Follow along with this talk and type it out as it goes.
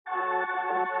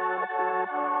In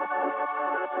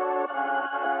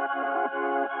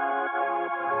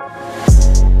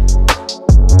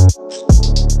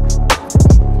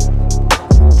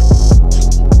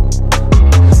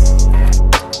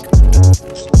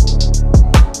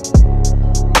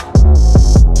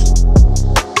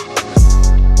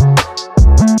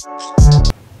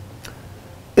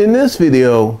this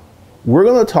video, we're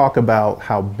going to talk about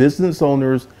how business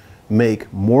owners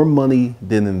make more money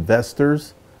than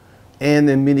investors and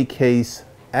in many cases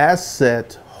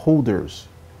asset holders.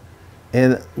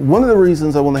 And one of the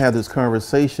reasons I want to have this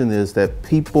conversation is that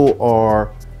people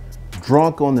are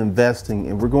drunk on investing,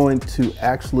 and we're going to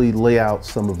actually lay out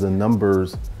some of the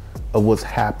numbers of what's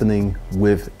happening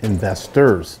with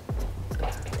investors.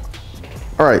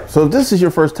 All right, so if this is your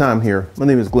first time here, my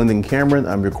name is Glendon Cameron.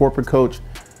 I'm your corporate coach.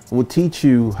 We'll teach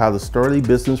you how to start a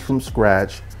business from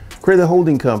scratch, create a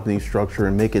holding company structure,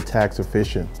 and make it tax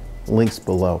efficient. Links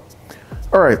below.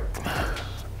 All right,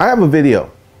 I have a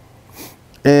video,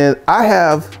 and I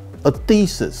have a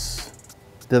thesis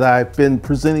that I've been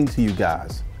presenting to you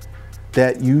guys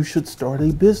that you should start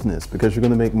a business because you're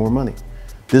going to make more money.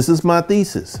 This is my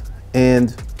thesis,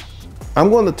 and I'm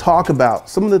going to talk about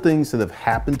some of the things that have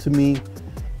happened to me,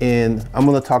 and I'm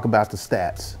going to talk about the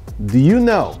stats. Do you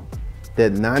know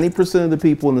that 90% of the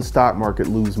people in the stock market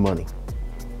lose money,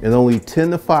 and only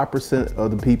 10 to 5%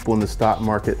 of the people in the stock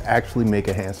market actually make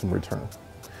a handsome return?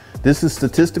 This is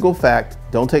statistical fact.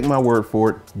 Don't take my word for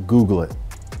it. Google it.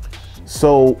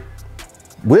 So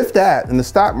with that, in the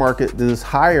stock market that is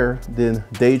higher than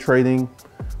day trading,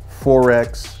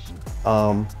 Forex,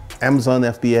 Amazon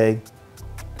FBA,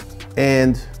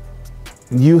 and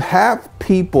you have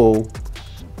people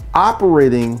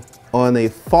operating on a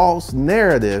false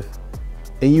narrative,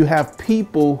 and you have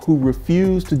people who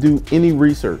refuse to do any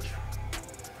research.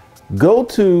 Go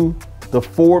to the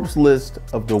Forbes list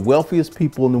of the wealthiest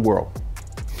people in the world.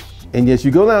 And as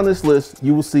you go down this list,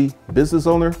 you will see business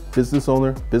owner, business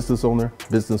owner, business owner,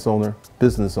 business owner,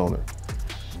 business owner.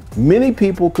 Many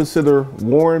people consider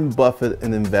Warren Buffett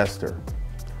an investor.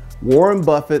 Warren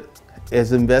Buffett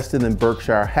is invested in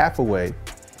Berkshire Hathaway,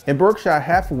 and Berkshire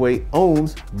Hathaway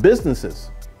owns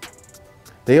businesses.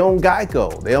 They own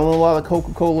Geico. They own a lot of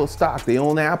Coca-Cola stock. They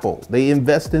own Apple. They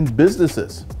invest in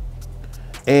businesses.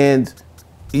 And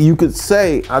you could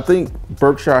say, I think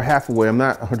Berkshire Hathaway, I'm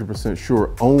not 100%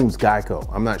 sure, owns Geico.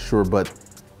 I'm not sure, but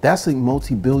that's a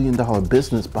multi-billion-dollar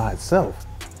business by itself.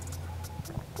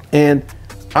 And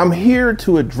I'm here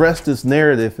to address this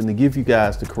narrative and to give you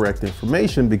guys the correct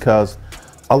information, because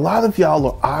a lot of y'all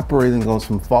are operating on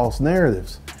some false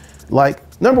narratives. Like,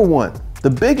 number one, the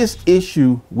biggest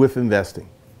issue with investing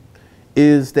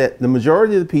is that the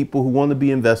majority of the people who want to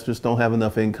be investors don't have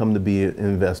enough income to be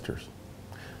investors.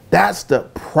 That's the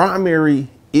primary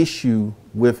issue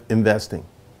with investing.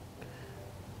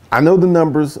 I know the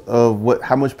numbers of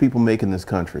how much people make in this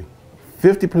country.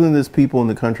 50% of these people in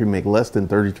the country make less than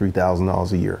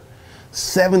 $33,000 a year.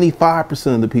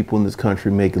 75% of the people in this country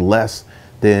make less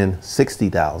than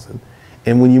 $60,000.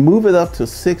 And when you move it up to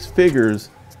six figures,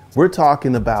 we're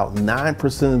talking about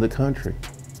 9% of the country.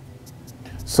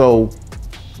 So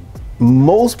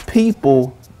most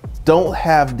people don't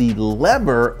have the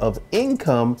lever of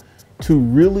income to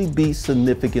really be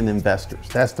significant investors.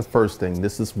 That's the first thing.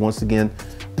 This is, once again,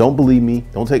 don't believe me,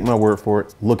 don't take my word for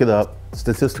it, look it up,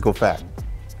 statistical fact.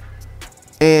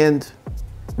 And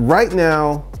right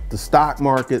now, the stock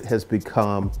market has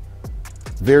become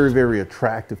very, very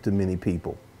attractive to many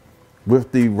people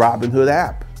with the Robinhood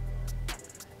app.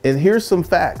 And here's some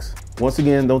facts. Once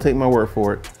again, don't take my word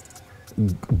for it.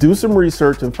 Do some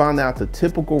research and find out the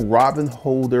typical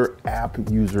Robinhood app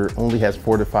user only has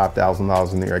 $4,000 to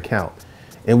 $5,000 in their account.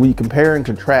 And when you compare and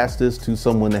contrast this to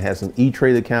someone that has an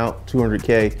E-Trade account,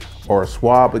 200K, or a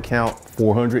Schwab account,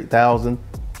 400,000,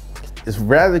 it's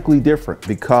radically different,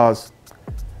 because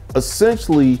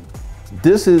essentially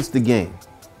this is the game.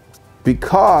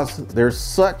 Because there's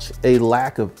such a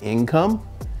lack of income,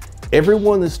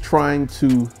 everyone is trying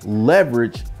to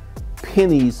leverage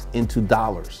pennies into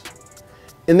dollars.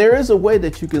 And there is a way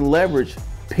that you can leverage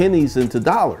pennies into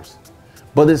dollars,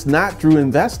 but it's not through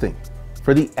investing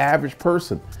for the average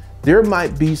person. There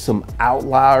might be some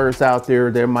outliers out there.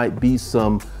 There might be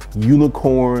some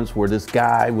unicorns where this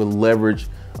guy will leverage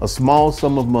a small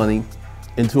sum of money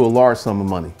into a large sum of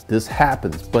money. This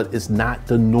happens, but it's not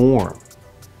the norm.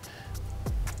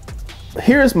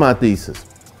 Here's my thesis.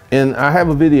 And I have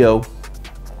a video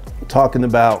talking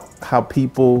about how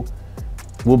people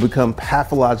will become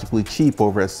pathologically cheap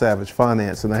over at Savage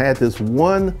Finance. And I had this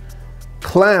one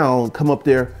clown come up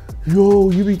there, yo,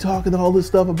 you be talking all this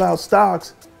stuff about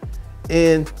stocks.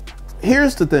 And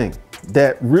here's the thing.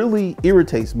 that really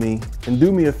irritates me, and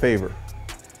do me a favor.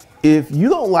 If you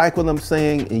don't like what I'm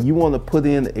saying and you want to put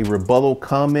in a rebuttal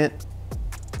comment,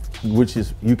 which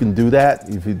is, you can do that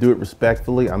if you do it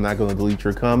respectfully. I'm not going to delete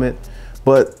your comment,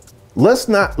 but let's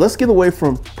get away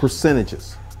from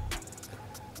percentages.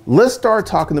 Let's start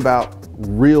talking about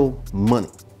real money,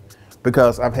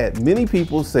 because I've had many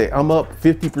people say I'm up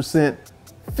 50%.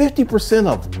 50%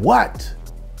 of what?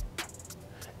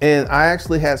 And I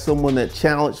actually had someone that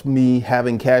challenged me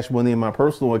having cash money in my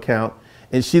personal account,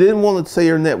 and she didn't want to say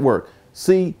her net worth.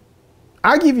 See,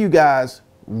 I give you guys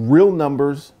real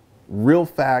numbers, real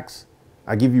facts.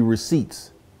 I give you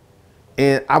receipts.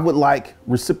 And I would like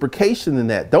reciprocation in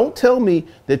that. Don't tell me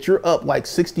that you're up like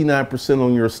 69%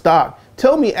 on your stock.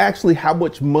 Tell me actually how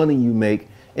much money you make.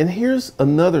 And here's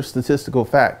another statistical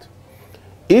fact.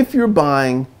 If you're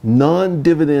buying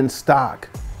non-dividend stock,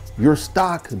 your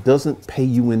stock doesn't pay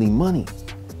you any money.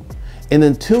 And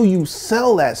until you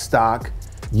sell that stock,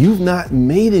 you've not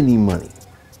made any money.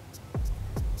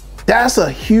 That's a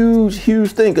huge,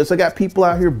 huge thing, because I got people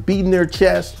out here beating their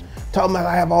chest, talking about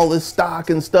I have all this stock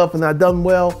and stuff and I've done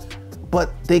well,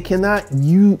 but they cannot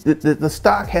use the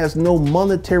stock has no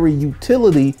monetary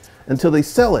utility until they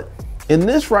sell it. And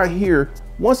this right here,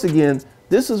 once again,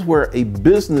 this is where a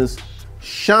business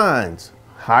shines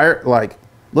higher. Like,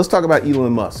 let's talk about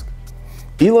Elon Musk.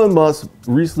 Elon Musk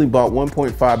recently bought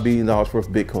 $1.5 billion worth of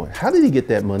Bitcoin. How did he get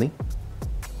that money?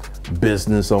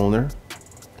 Business owner.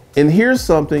 And here's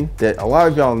something that a lot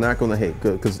of y'all are not going to hate,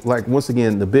 because like, once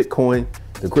again, the Bitcoin,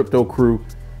 the crypto crew,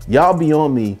 y'all be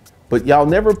on me, but y'all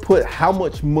never put how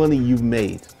much money you've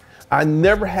made. I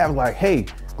never have like, hey,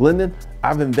 Glendon,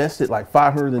 I've invested like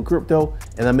 500 in crypto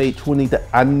and I made 20.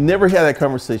 I never had that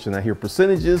conversation. I hear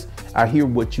percentages. I hear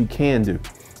what you can do.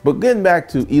 But getting back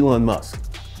to Elon Musk,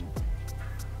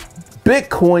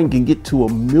 Bitcoin can get to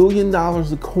 $1 million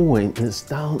a coin, and it's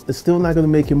still not going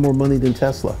to make him more money than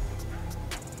Tesla.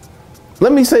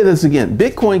 Let me say this again.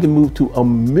 Bitcoin can move to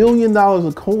 $1 million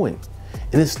a coin,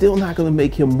 and it's still not going to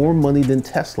make him more money than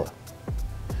Tesla.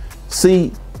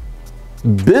 See,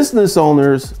 business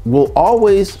owners will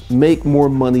always make more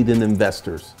money than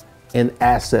investors and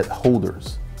asset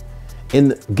holders.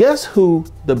 And guess who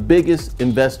the biggest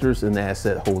investors and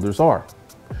asset holders are?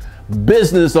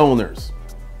 Business owners.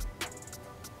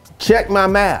 Check my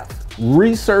math,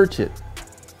 research it.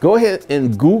 Go ahead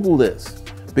and Google this,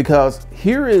 because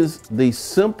here is the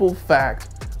simple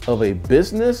fact of a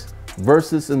business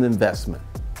versus an investment.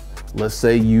 Let's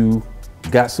say you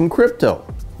got some crypto.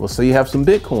 Let's say you have some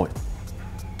Bitcoin.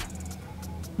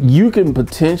 You can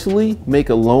potentially make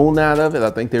a loan out of it.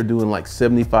 I think they're doing like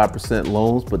 75%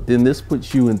 loans, but then this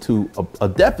puts you into a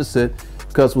deficit,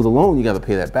 because with a loan, you got to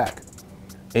pay that back.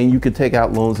 And you could take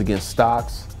out loans against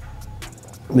stocks,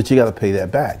 but you got to pay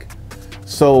that back.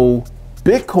 So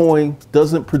Bitcoin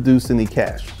doesn't produce any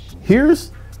cash.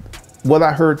 Here's what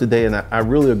I heard today, and I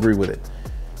really agree with it.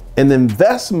 An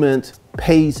investment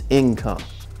pays income.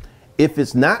 If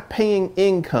it's not paying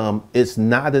income, it's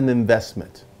not an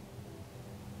investment.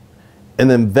 An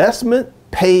investment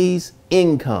pays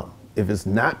income. If it's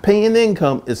not paying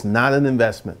income, it's not an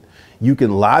investment. You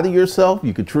can lie to yourself.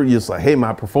 You could treat yourself like, hey,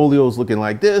 my portfolio is looking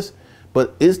like this,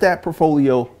 but is that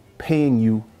portfolio paying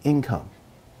you income?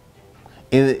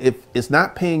 And if it's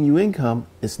not paying you income,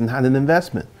 it's not an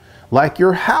investment. Like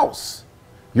your house.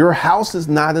 Your house is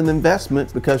not an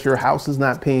investment because your house is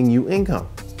not paying you income.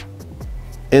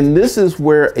 And this is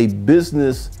where a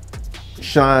business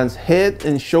shines head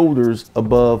and shoulders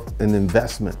above an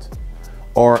investment.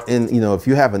 Or if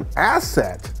you have an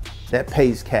asset that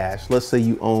pays cash, let's say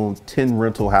you own 10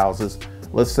 rental houses,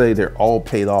 let's say they're all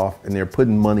paid off and they're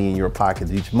putting money in your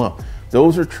pocket each month.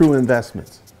 Those are true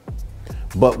investments.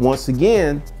 But once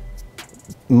again,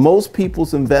 most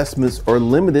people's investments are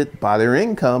limited by their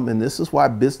income, and this is why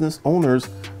business owners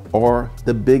are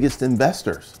the biggest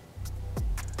investors.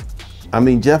 I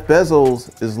mean, Jeff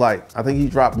Bezos is like, I think he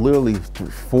dropped literally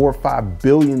 $4 or $5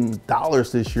 billion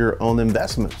this year on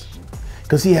investments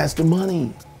because he has the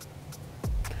money.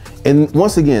 And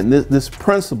once again, this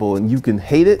principle, and you can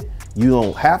hate it, you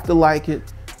don't have to like it,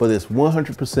 but it's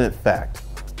 100% fact.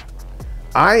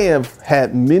 I have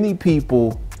had many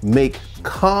people make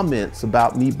comments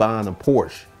about me buying a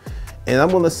Porsche. And I'm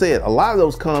going to say it, a lot of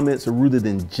those comments are rooted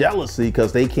in jealousy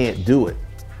because they can't do it.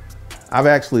 I've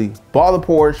actually bought a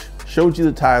Porsche, showed you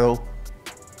the title,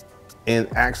 and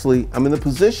actually I'm in a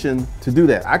position to do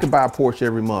that. I could buy a Porsche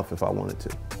every month if I wanted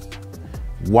to.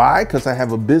 Why? Because I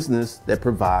have a business that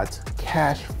provides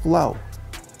cash flow.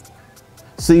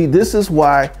 See, this is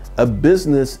why a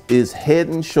business is head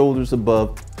and shoulders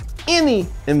above any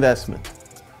investment,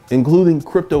 including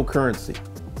cryptocurrency.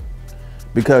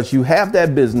 because you have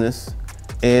that business,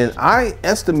 and I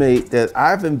estimate that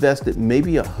I've invested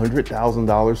maybe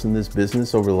 $100,000 in this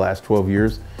business over the last 12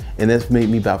 years, and that's made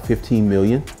me about 15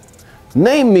 million.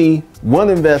 Name me one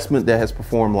investment that has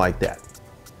performed like that.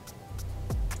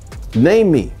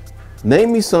 Name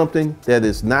me something that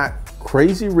is not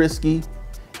crazy risky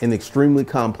and extremely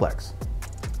complex.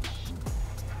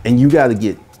 And you got to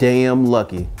get damn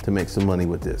lucky to make some money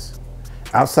with this.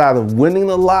 Outside of winning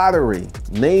the lottery,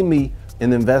 name me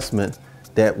an investment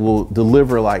that will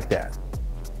deliver like that.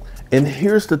 And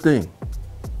here's the thing.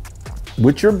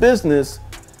 With your business,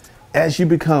 as you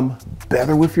become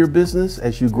better with your business,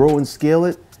 as you grow and scale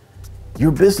it,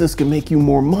 your business can make you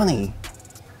more money.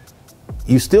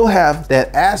 You still have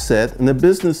that asset, and the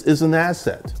business is an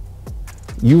asset.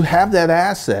 You have that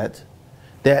asset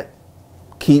that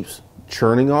keeps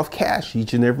churning off cash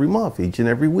each and every month, each and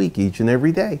every week, each and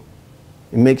every day.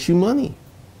 It makes you money.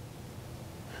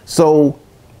 So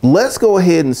let's go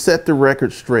ahead and set the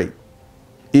record straight.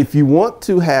 If you want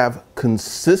to have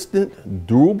consistent,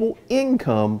 durable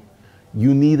income,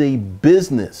 you need a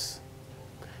business.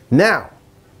 Now,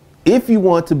 if you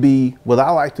want to be what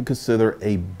I like to consider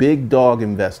a big dog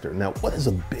investor. Now, what is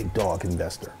a big dog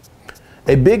investor?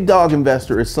 A big dog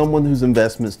investor is someone whose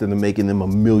investments that are making them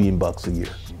 $1 million a year.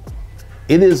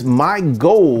 It is my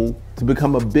goal to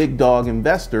become a big dog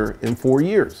investor in 4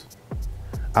 years.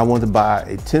 I want to buy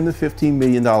a $10 to $15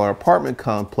 million apartment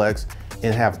complex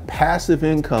and have passive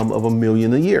income of $1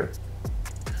 million a year.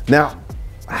 Now,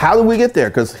 how do we get there?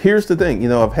 Because here's the thing,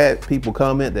 I've had people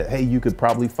comment that, hey, you could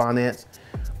probably finance.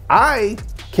 I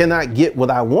cannot get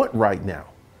what I want right now.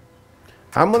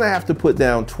 I'm gonna have to put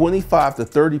down 25 to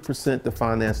 30% to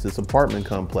finance this apartment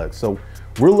complex. So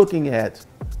we're looking at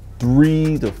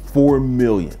 3 to 4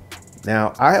 million.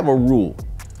 Now, I have a rule.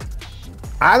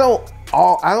 I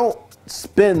don't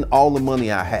spend all the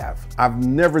money I have. I've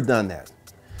never done that.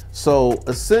 So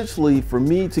essentially, for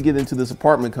me to get into this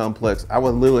apartment complex, I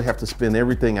would literally have to spend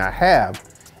everything I have.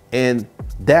 And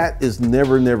that is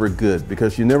never good,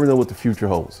 because you never know what the future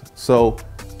holds. So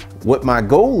what my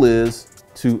goal is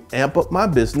to amp up my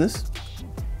business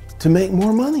to make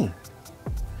more money.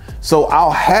 So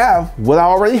I'll have what I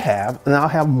already have, and I'll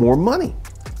have more money.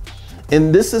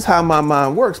 And this is how my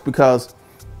mind works, because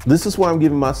this is why I'm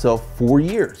giving myself 4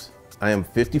 years. I am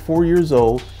 54 years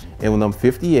old, and when I'm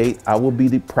 58, I will be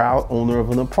the proud owner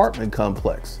of an apartment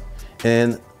complex.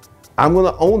 And I'm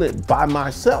gonna own it by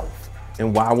myself.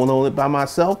 And why I wanna own it by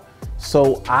myself?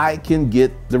 So I can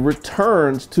get the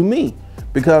returns to me.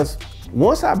 Because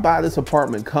once I buy this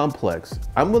apartment complex,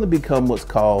 I'm gonna become what's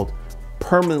called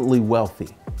permanently wealthy.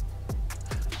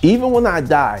 Even when I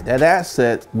die, that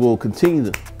asset will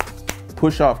continue to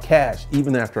push off cash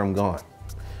even after I'm gone.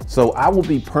 So I will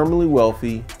be permanently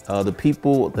wealthy. The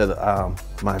people that,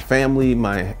 my family,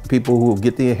 my people who will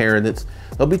get the inheritance,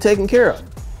 they'll be taken care of.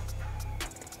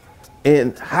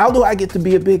 And how do I get to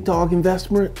be a big dog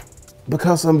investor?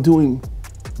 Because I'm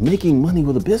making money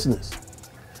with a business.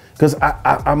 Because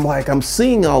I'm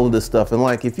seeing all of this stuff. And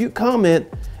like, if you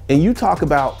comment and you talk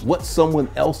about what someone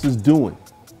else is doing,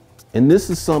 and this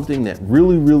is something that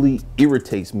really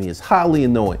irritates me, it's highly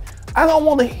annoying. I don't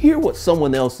want to hear what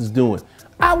someone else is doing.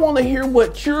 I want to hear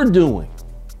what you're doing,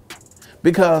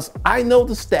 because I know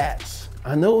the stats.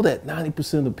 I know that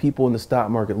 90% of people in the stock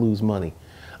market lose money.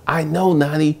 I know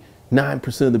 99%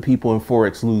 of the people in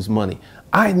Forex lose money.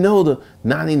 I know the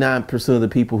 99% of the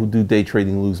people who do day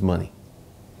trading lose money.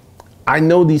 I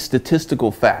know these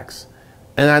statistical facts,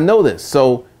 and I know this.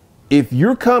 So if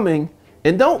you're coming,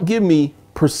 and don't give me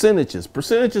percentages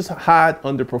hide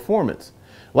underperformance.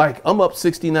 Like, I'm up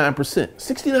 69%.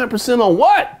 69% on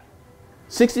what?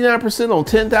 69% on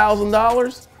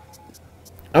 $10,000?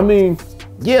 I mean,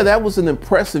 yeah, that was an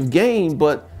impressive gain,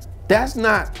 but that's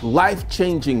not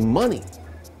life-changing money.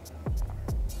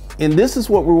 And this is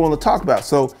what we want to talk about.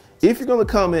 So if you're going to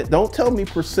comment, don't tell me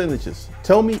percentages.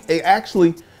 Tell me,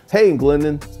 actually, hey,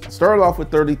 Glendon, I started off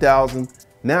with 30,000.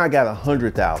 Now I got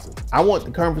 100,000. I want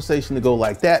the conversation to go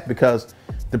like that, because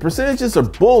the percentages are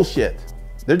bullshit.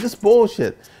 They're just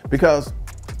bullshit, because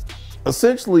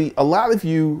essentially a lot of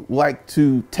you like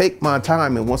to take my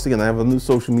time. And once again, I have a new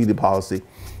social media policy.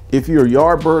 If you're a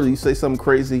yard bird, you say something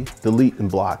crazy, delete and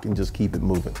block and just keep it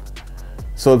moving.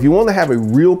 So if you want to have a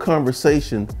real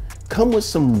conversation, come with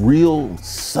some real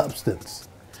substance,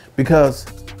 because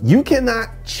you cannot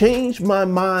change my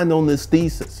mind on this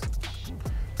thesis,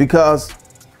 because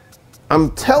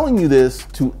I'm telling you this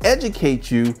to educate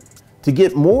you, to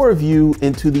get more of you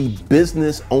into the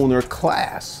business owner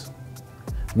class,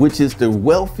 which is the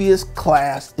wealthiest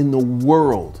class in the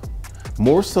world,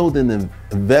 more so than the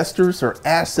investors or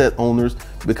asset owners,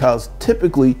 because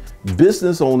typically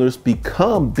business owners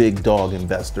become big dog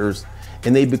investors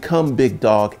and they become big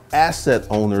dog asset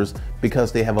owners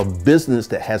because they have a business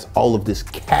that has all of this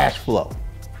cash flow.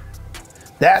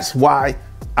 That's why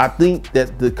I think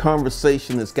that the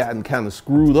conversation has gotten kind of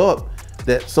screwed up,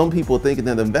 that some people are thinking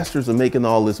that investors are making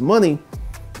all this money.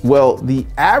 Well, the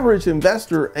average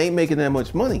investor ain't making that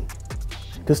much money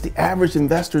because the average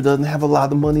investor doesn't have a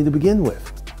lot of money to begin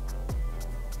with.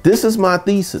 This is my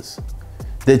thesis,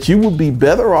 that you would be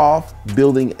better off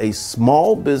building a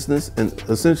small business. And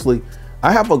essentially,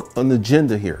 I have an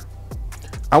agenda here.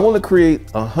 I want to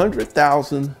create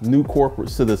 100,000 new corporate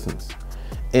citizens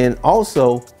and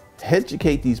also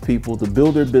educate these people to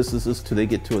build their businesses till they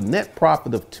get to a net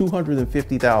profit of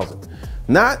 250,000.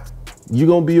 Not you're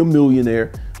going to be a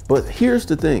millionaire, but here's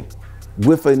the thing.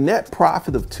 With a net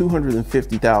profit of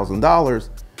 $250,000,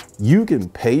 you can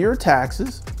pay your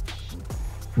taxes,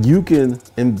 you can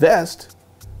invest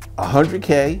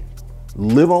 100K,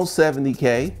 live on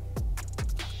 70K,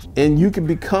 and you can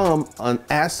become an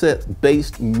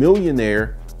asset-based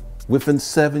millionaire within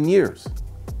 7 years.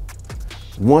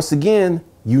 Once again,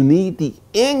 you need the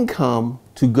income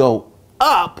to go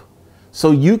up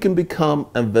so you can become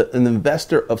an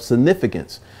investor of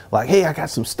significance. Like, hey, I got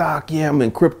some stock, yeah, I'm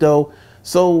in crypto.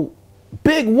 So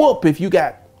big whoop if you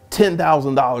got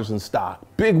 $10,000 in stock,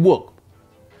 big whoop.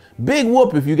 Big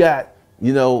whoop if you got,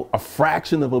 a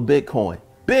fraction of a Bitcoin,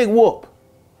 big whoop.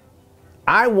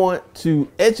 I want to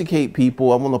educate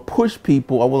people. I want to push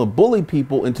people. I want to bully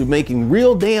people into making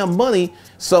real damn money.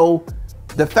 So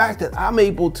the fact that I'm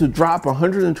able to drop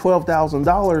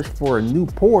 $112,000 for a new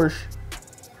Porsche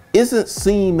isn't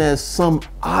seen as some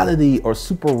oddity or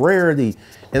super rarity.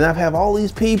 And I've had all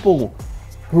these people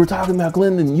who are talking about,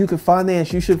 Glendon, you can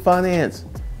finance, you should finance.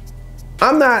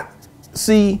 I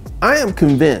am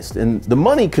convinced, and the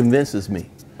money convinces me.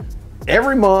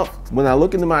 Every month when I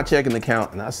look into my checking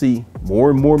account and I see more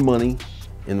and more money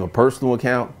in the personal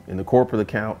account, in the corporate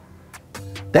account,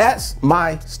 that's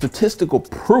my statistical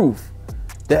proof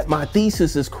that my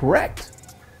thesis is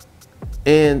correct.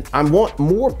 And I want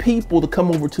more people to come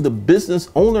over to the business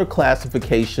owner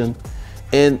classification.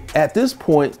 And at this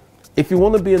point, if you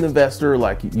want to be an investor,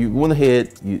 like you went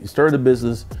ahead, you started a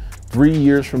business, 3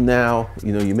 years from now,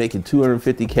 you're making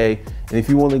 250K. And if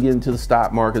you want to get into the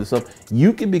stock market and stuff,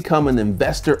 you can become an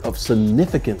investor of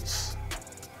significance.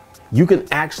 You can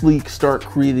actually start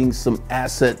creating some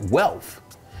asset wealth.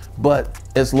 But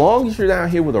as long as you're down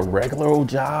here with a regular old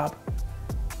job,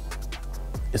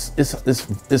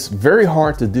 it's very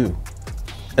hard to do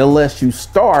unless you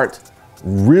start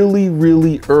really,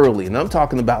 really early. And I'm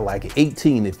talking about like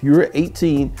 18. If you're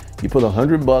 18, you put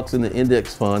 $100 in the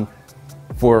index fund.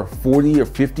 For 40 or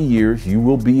 50 years, you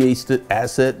will be a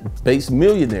asset-based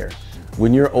millionaire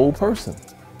when you're an old person.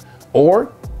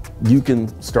 Or you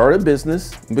can start a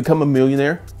business and become a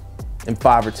millionaire in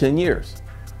 5 or 10 years.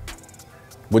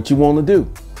 What you want to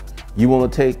do? You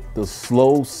want to take the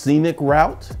slow, scenic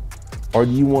route, or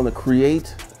do you want to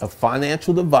create a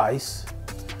financial device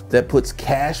that puts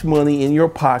cash money in your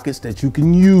pockets that you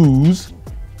can use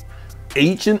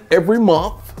each and every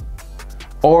month?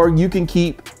 Or you can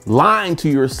keep lying to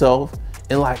yourself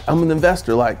and like, I'm an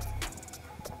investor. Like,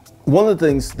 one of the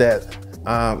things that,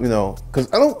 because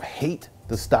I don't hate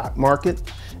the stock market.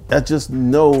 I just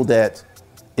know that,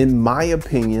 in my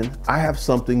opinion, I have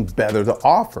something better to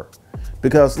offer.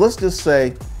 Because let's just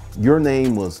say your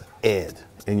name was Ed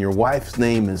and your wife's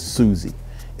name is Susie.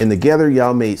 And together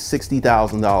y'all made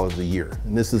 $60,000 a year.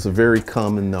 And this is a very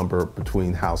common number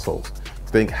between households.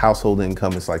 I think household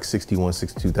income is like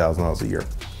 $61,000, $62,000 a year.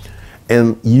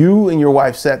 And you and your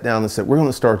wife sat down and said, we're going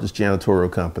to start this janitorial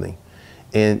company.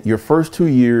 And your first 2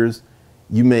 years,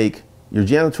 your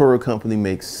janitorial company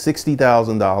makes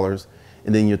 $60,000.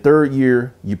 And then your third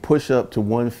year, you push up to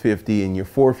 150, and your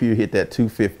fourth year hit that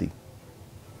 250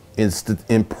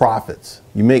 in profits.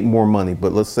 You make more money,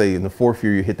 but let's say in the fourth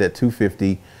year, you hit that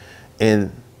 250, and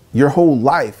your whole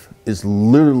life is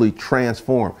literally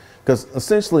transformed. Because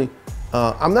essentially,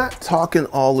 I'm not talking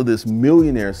all of this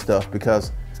millionaire stuff,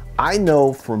 because I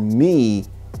know for me,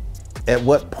 at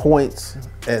what points,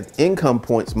 at income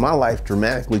points, my life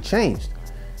dramatically changed.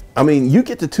 I mean, you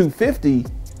get to 250,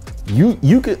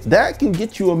 that can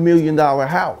get you $1 million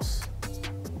house.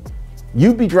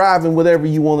 You be driving whatever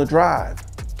you want to drive.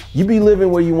 You be living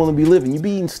where you want to be living. You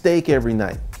be eating steak every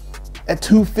night. At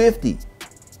 250.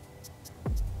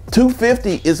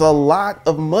 250 is a lot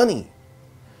of money.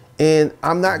 And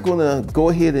I'm not going to go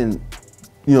ahead and,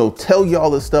 tell you all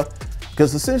this stuff,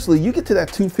 because essentially you get to that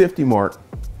 250 mark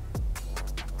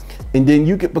and then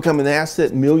you can become an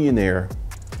asset millionaire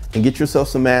and get yourself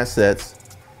some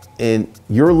assets And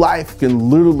your life can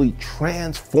literally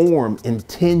transform in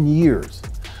 10 years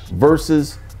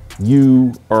versus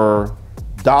you are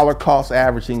dollar cost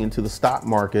averaging into the stock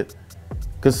market.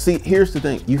 Because see, here's the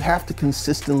thing, you have to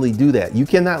consistently do that. You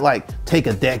cannot like take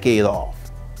a decade off.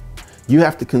 You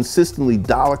have to consistently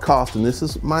dollar cost, and this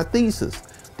is my thesis,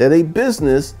 that a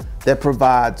business that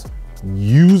provides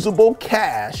usable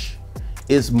cash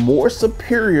is more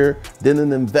superior than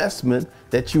an investment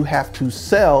that you have to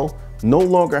sell, no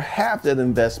longer have that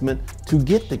investment to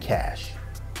get the cash.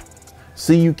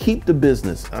 See, you keep the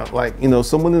business. Like, you know,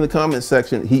 someone in the comment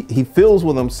section, he feels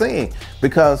what I'm saying,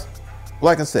 because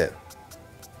like I said,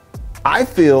 I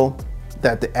feel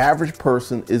that the average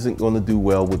person isn't going to do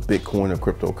well with Bitcoin or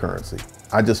cryptocurrency.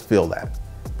 I just feel that.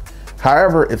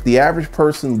 However, if the average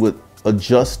person would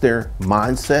adjust their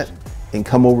mindset and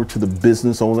come over to the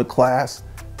business owner class,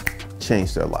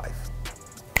 change their life.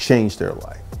 Change their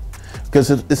life. Because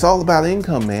it's all about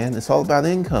income, man. It's all about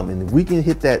income. And if we can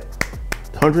hit that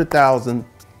 100,000,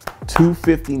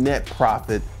 250 net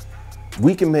profit,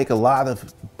 we can make a lot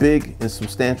of big and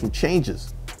substantial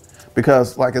changes.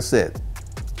 Because like I said,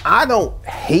 I don't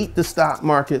hate the stock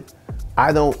market.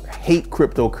 I don't hate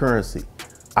cryptocurrency.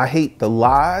 I hate the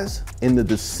lies and the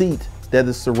deceit that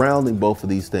is surrounding both of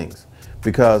these things.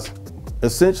 Because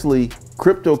essentially,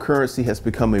 cryptocurrency has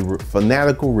become a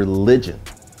fanatical religion.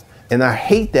 And I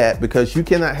hate that, because you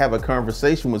cannot have a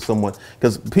conversation with someone,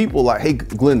 because people like, hey,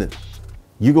 Glendon,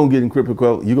 you're going to get in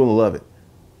crypto, you're going to love it.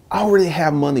 I already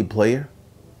have money, player.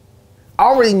 I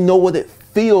already know what it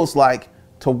feels like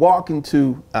to walk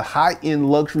into a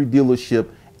high-end luxury dealership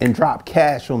and drop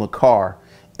cash on a car.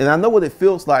 And I know what it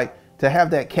feels like to have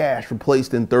that cash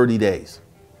replaced in 30 days.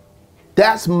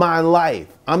 That's my life.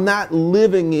 I'm not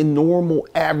living a normal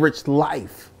average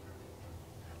life.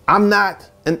 I'm not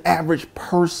an average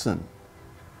person.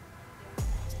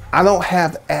 I don't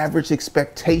have average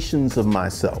expectations of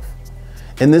myself.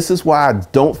 And this is why I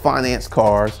don't finance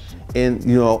cars. And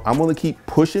you know, I'm going to keep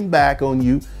pushing back on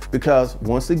you, because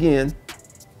once again,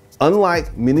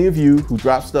 unlike many of you who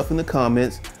drop stuff in the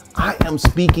comments, I am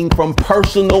speaking from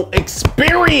personal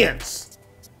experience.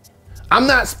 I'm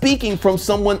not speaking from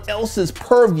someone else's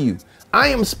purview. I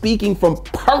am speaking from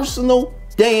personal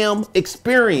damn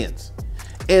experience.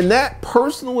 And that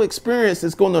personal experience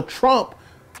is going to trump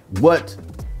what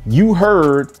you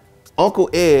heard Uncle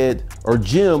Ed or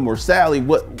Jim or Sally.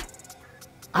 What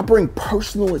I bring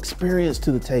personal experience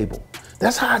to the table.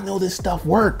 That's how I know this stuff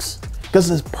works, because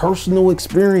it's personal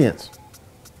experience.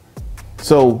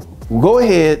 So go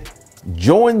ahead,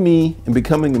 join me in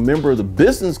becoming a member of the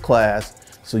business class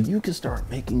so you can start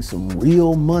making some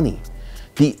real money.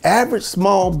 The average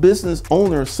small business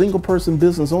owner, single person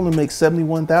business owner, makes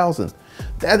 $71,000.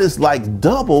 That is like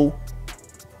double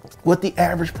what the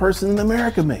average person in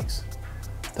America makes.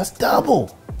 That's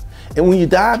double. And when you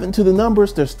dive into the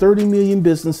numbers, there's 30 million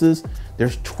businesses.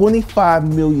 There's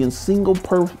 25 million single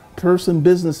person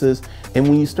businesses. And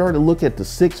when you start to look at the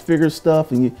six-figure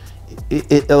stuff, and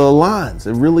it aligns,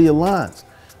 it really aligns.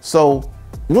 So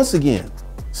once again,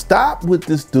 stop with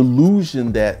this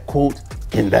delusion that, quote,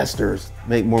 investors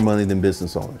make more money than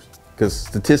business owners, because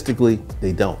statistically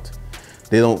they don't.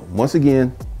 They don't. Once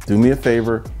again, do me a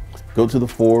favor, go to the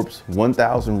Forbes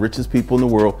 1,000 richest people in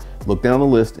the world, look down the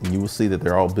list, and you will see that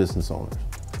they're all business owners.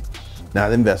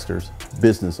 Not investors,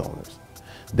 business owners.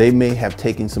 They may have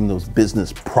taken some of those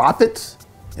business profits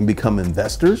and become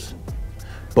investors,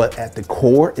 but at the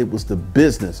core, it was the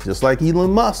business, just like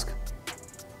Elon Musk.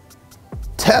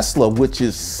 Tesla, which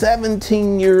is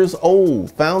 17 years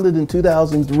old, founded in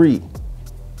 2003,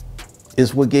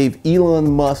 is what gave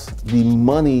Elon Musk the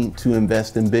money to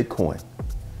invest in Bitcoin,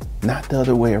 not the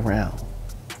other way around.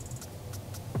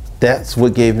 That's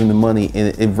what gave him the money,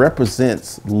 and it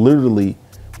represents literally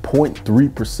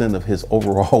 0.3% of his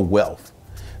overall wealth.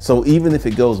 So even if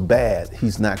it goes bad,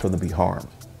 he's not going to be harmed.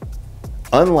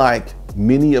 Unlike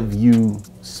many of you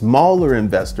smaller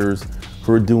investors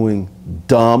who are doing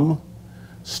dumb,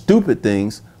 stupid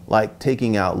things like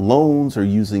taking out loans or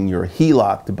using your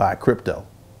HELOC to buy crypto.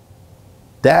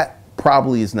 That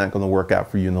probably is not going to work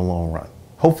out for you in the long run.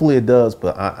 Hopefully it does,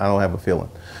 but I don't have a feeling.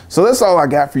 So that's all I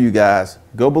got for you guys.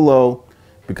 Go below,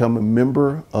 become a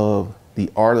member of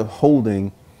the Art of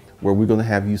Holding, where we're going to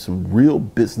have you some real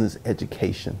business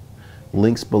education.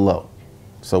 Links below.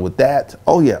 So with that,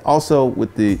 oh yeah, also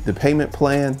with the payment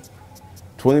plan,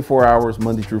 24 hours,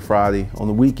 Monday through Friday. On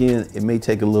the weekend, it may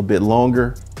take a little bit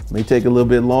longer.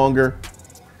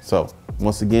 So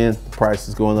once again, the price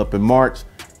is going up in March.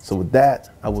 So with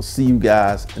that, I will see you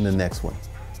guys in the next one.